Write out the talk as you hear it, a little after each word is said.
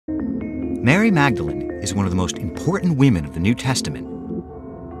Mary Magdalene is one of the most important women of the New Testament.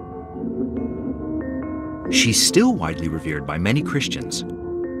 She's still widely revered by many Christians.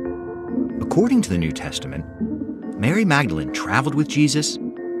 According to the New Testament, Mary Magdalene traveled with Jesus,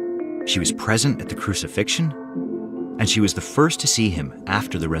 she was present at the crucifixion, and she was the first to see him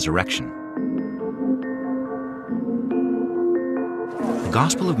after the resurrection. The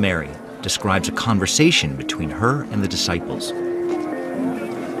Gospel of Mary describes a conversation between her and the disciples.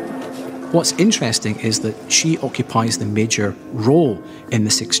 What's interesting is that she occupies the major role in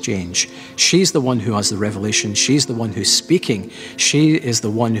this exchange. She's the one who has the revelation. She's the one who's speaking. She is the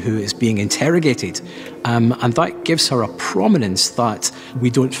one who is being interrogated. And that gives her a prominence that we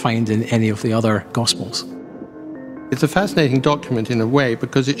don't find in any of the other Gospels. It's a fascinating document in a way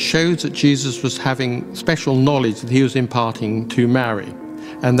because it shows that Jesus was having special knowledge that he was imparting to Mary.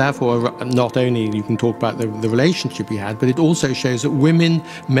 And therefore, not only you can talk about the relationship he had, but it also shows that women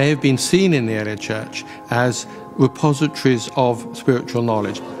may have been seen in the early church as repositories of spiritual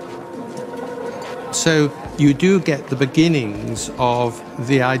knowledge. So you do get the beginnings of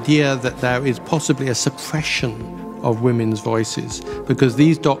the idea that there is possibly a suppression of women's voices, because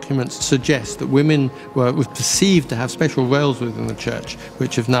these documents suggest that women were perceived to have special roles within the church,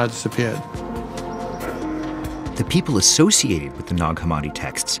 which have now disappeared. The people associated with the Nag Hammadi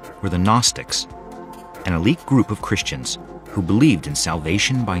texts were the Gnostics, an elite group of Christians who believed in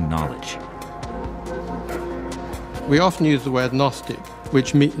salvation by knowledge. We often use the word Gnostic,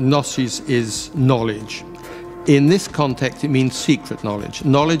 which gnosis is knowledge. In this context, it means secret knowledge,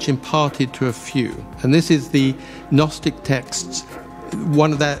 knowledge imparted to a few. And this is the Gnostic texts.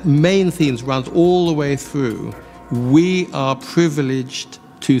 One of their main themes runs all the way through. We are privileged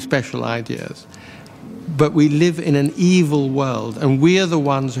to special ideas. But we live in an evil world, and we are the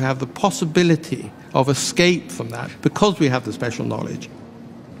ones who have the possibility of escape from that because we have the special knowledge.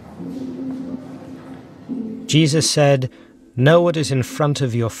 Jesus said, "Know what is in front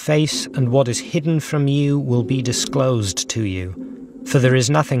of your face, and what is hidden from you will be disclosed to you. For there is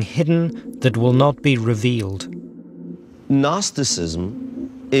nothing hidden that will not be revealed." Gnosticism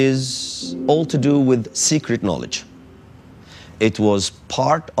is all to do with secret knowledge. It was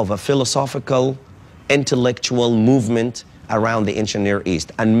part of a philosophical intellectual movement around the ancient Near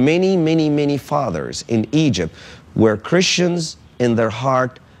East. And many fathers in Egypt were Christians in their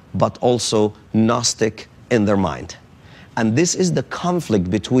heart, but also Gnostic in their mind. And this is the conflict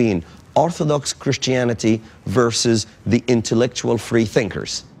between Orthodox Christianity versus the intellectual free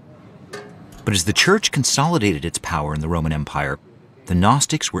thinkers. But as the church consolidated its power in the Roman Empire, the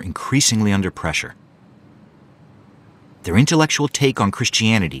Gnostics were increasingly under pressure. Their intellectual take on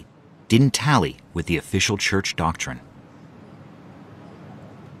Christianity didn't tally with the official church doctrine.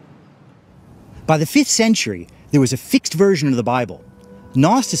 By the 5th century, there was a fixed version of the Bible.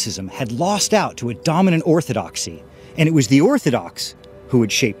 Gnosticism had lost out to a dominant orthodoxy, and it was the Orthodox who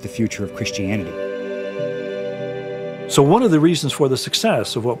would shape the future of Christianity. So one of the reasons for the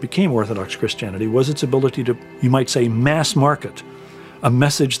success of what became Orthodox Christianity was its ability to, you might say, mass market a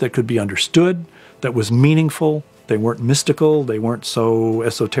message that could be understood, that was meaningful. They weren't mystical, they weren't so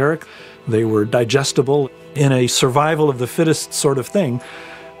esoteric, they were digestible. In a survival of the fittest sort of thing,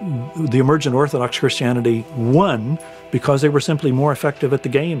 the emergent Orthodox Christianity won because they were simply more effective at the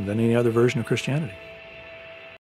game than any other version of Christianity.